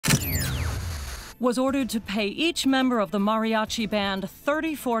was ordered to pay each member of the mariachi band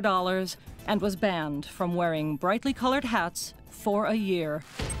 $34 and was banned from wearing brightly colored hats for a year.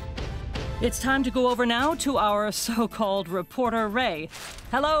 It's time to go over now to our so-called reporter, Ray.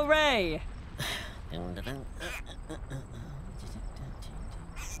 Hello, Ray.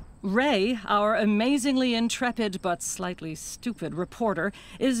 Ray, our amazingly intrepid but slightly stupid reporter,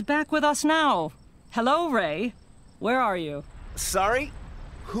 is back with us now. Hello, Ray. Where are you? Sorry?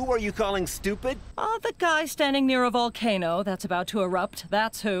 Who are you calling stupid? The guy standing near a volcano that's about to erupt.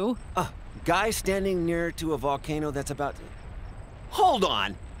 That's who. Guy standing near to a volcano that's about to... Hold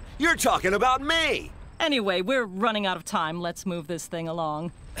on! You're talking about me! Anyway, we're running out of time. Let's move this thing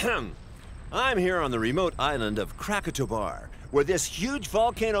along. I'm here on the remote island of Krakatobar, where this huge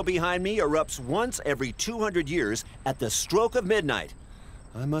volcano behind me erupts once every 200 years at the stroke of midnight.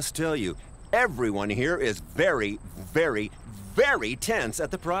 I must tell you, everyone here is very, very, very tense at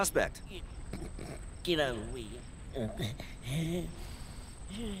the prospect. Get out of the way.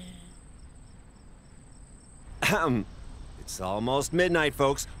 It's almost midnight,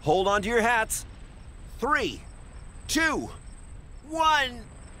 folks. Hold on to your hats. 3, 2, 1.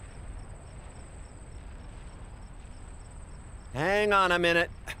 Hang on a minute.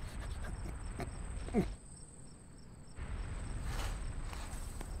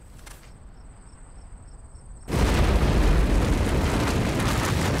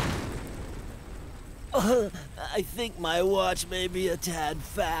 I think my watch may be a tad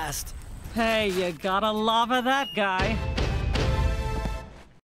fast. Hey, you gotta lava that guy.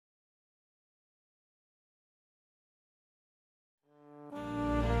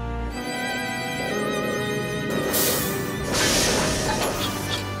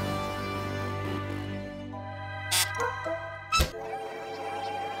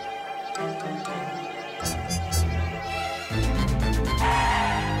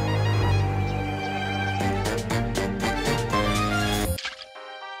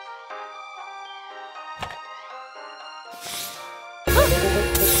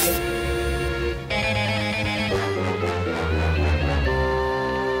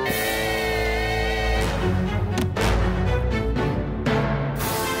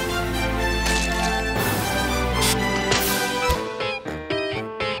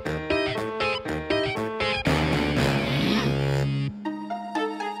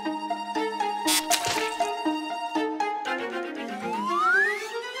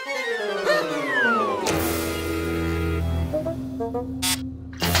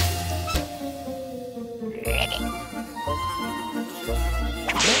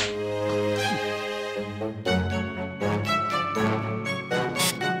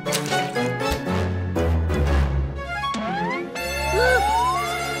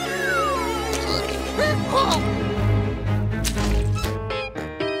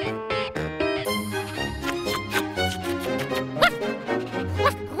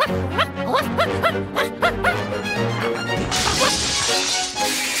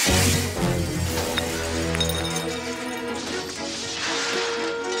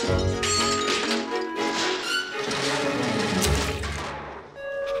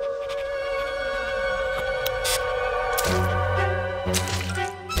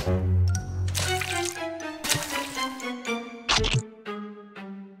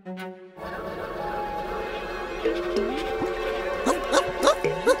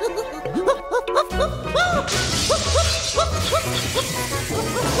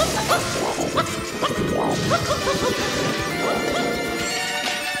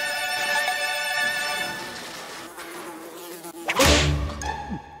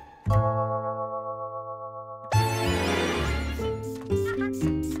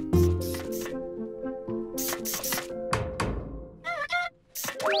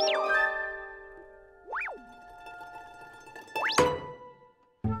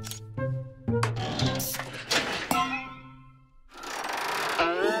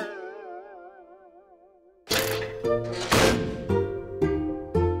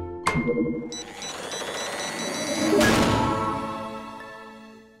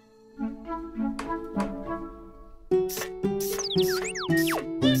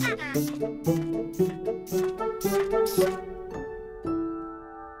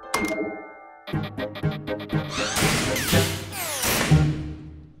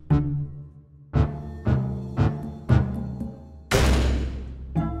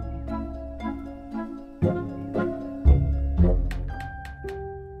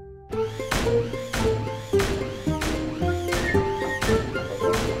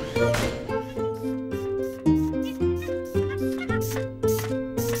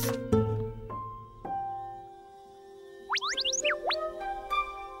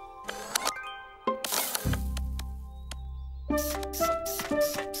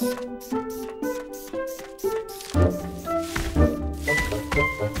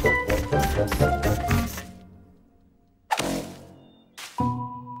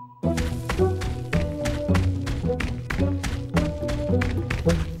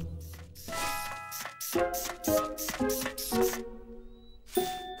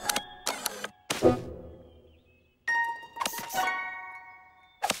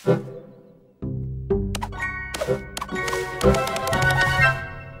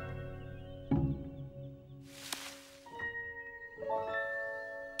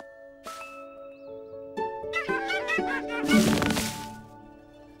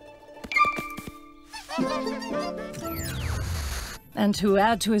 And to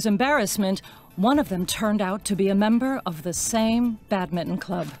add to his embarrassment, one of them turned out to be a member of the same badminton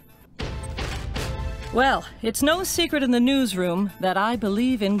club. Well, it's no secret in the newsroom that I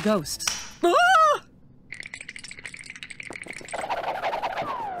believe in ghosts. Ah!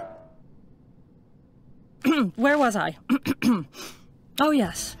 Where was I? Oh,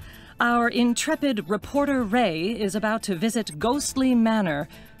 yes. Our intrepid reporter Ray is about to visit Ghostly Manor,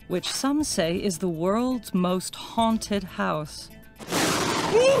 which some say is the world's most haunted house.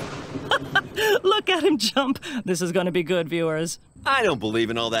 Look at him jump. This is going to be good, viewers. I don't believe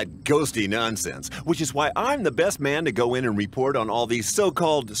in all that ghosty nonsense, which is why I'm the best man to go in and report on all these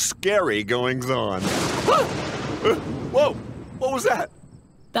so-called scary goings-on. Whoa! What was that?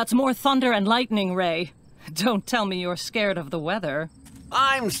 That's more thunder and lightning, Ray. Don't tell me you're scared of the weather.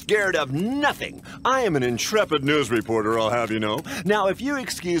 I'm scared of nothing. I am an intrepid news reporter, I'll have you know. Now, if you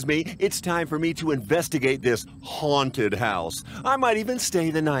excuse me, it's time for me to investigate this haunted house. I might even stay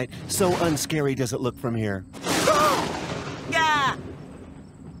the night, so unscary does it look from here. Yeah!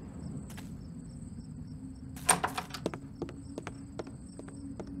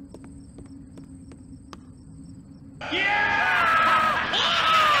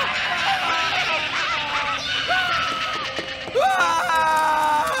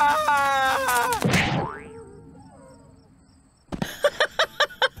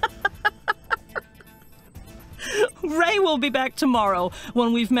 Ray will be back tomorrow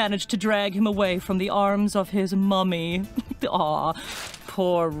when we've managed to drag him away from the arms of his mummy. Aw,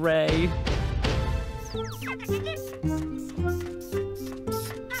 poor Ray.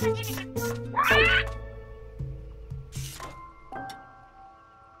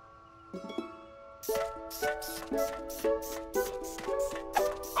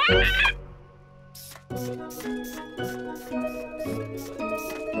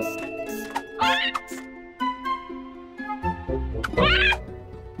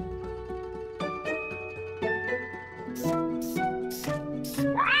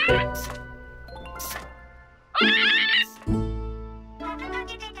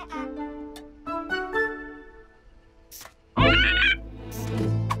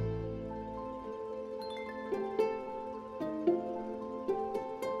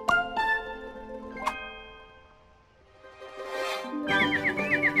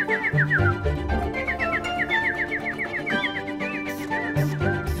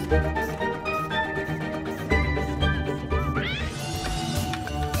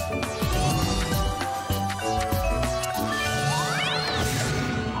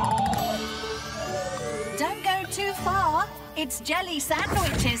 It's jelly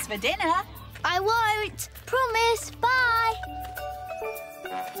sandwiches for dinner. I won't. Promise. Bye.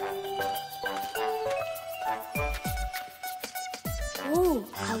 Ooh,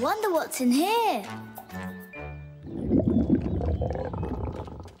 I wonder what's in here.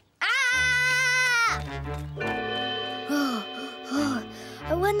 Ah!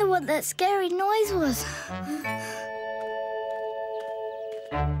 I wonder what that scary noise was.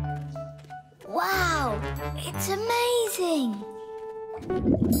 Wow, it's amazing!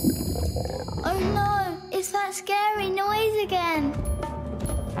 Oh no, it's that scary noise again.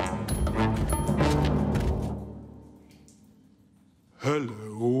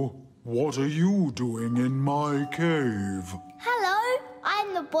 Hello, what are you doing in my cave? Hello,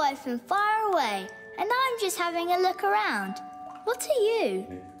 I'm the boy from far away, and I'm just having a look around. What are you?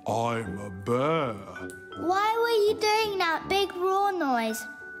 I'm a bear. Why were you doing that big roar noise?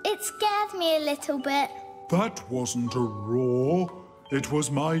 It scared me a little bit. That wasn't a roar. It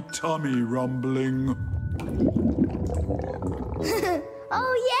was my tummy rumbling.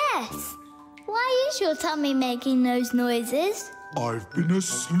 Oh, yes. Why is your tummy making those noises? I've been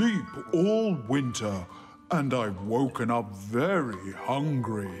asleep all winter, and I've woken up very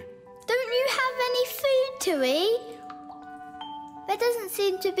hungry. Don't you have any food to eat? There doesn't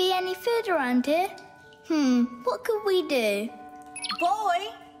seem to be any food around here. What could we do? Boy,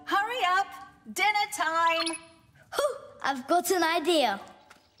 hurry up. Dinner time. Whew, I've got an idea.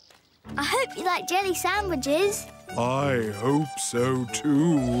 I hope you like jelly sandwiches. I hope so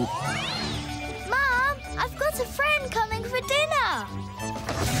too. Mom, I've got a friend coming for dinner.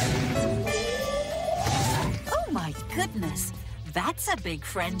 Oh, my goodness. That's a big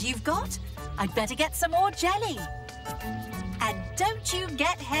friend you've got. I'd better get some more jelly. And don't you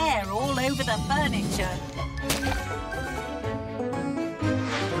get hair all over the furniture.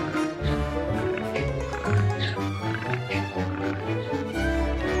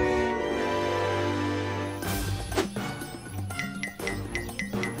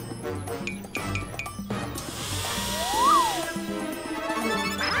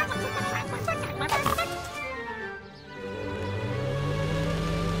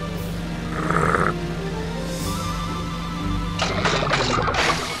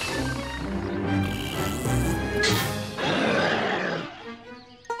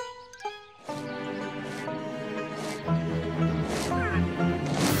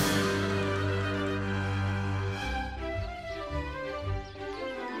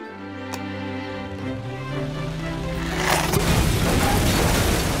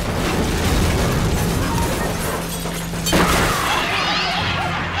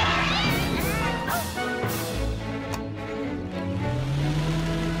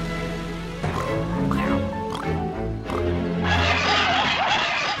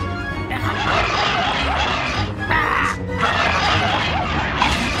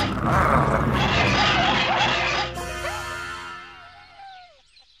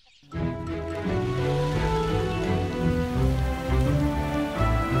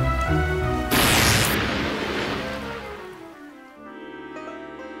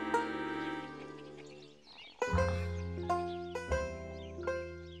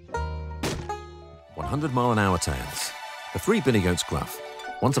 100-mile-an-hour tales. The Three Billy Goats Gruff.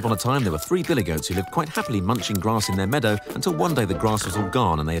 Once upon a time, there were 3 billy goats who lived quite happily munching grass in their meadow until one day the grass was all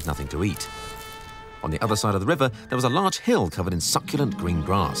gone and they had nothing to eat. On the other side of the river, there was a large hill covered in succulent green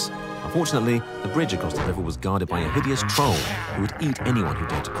grass. Unfortunately, the bridge across the river was guarded by a hideous troll who would eat anyone who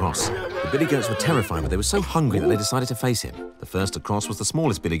dared to cross. The billy goats were terrified, but they were so hungry that they decided to face him. The first to cross was the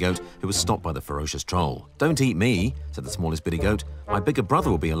smallest billy goat, who was stopped by the ferocious troll. "Don't eat me," said the smallest billy goat. "My bigger brother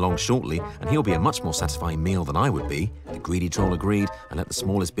will be along shortly, and he'll be a much more satisfying meal than I would be." The greedy troll agreed and let the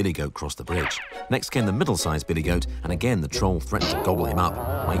smallest billy goat cross the bridge. Next came the middle-sized billy goat, and again the troll threatened to gobble him up.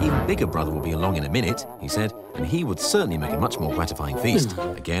 "My even bigger brother will be along in a minute," he said, "and he would certainly make a much more gratifying feast."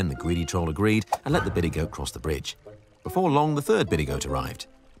 Again, the greedy troll agreed and let the billy goat cross the bridge. Before long, the third billy goat arrived.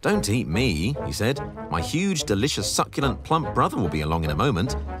 "Don't eat me," he said. "My huge, delicious, succulent, plump brother will be along in a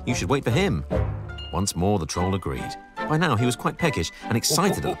moment. You should wait for him." Once more, the troll agreed. By now, he was quite peckish and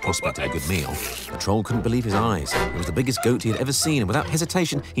excited at the prospect of a good meal. The troll couldn't believe his eyes. It was the biggest goat he had ever seen, and without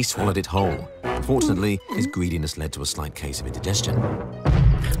hesitation, he swallowed it whole. Unfortunately, his greediness led to a slight case of indigestion.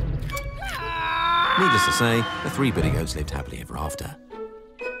 Needless to say, the 3 billy goats lived happily ever after.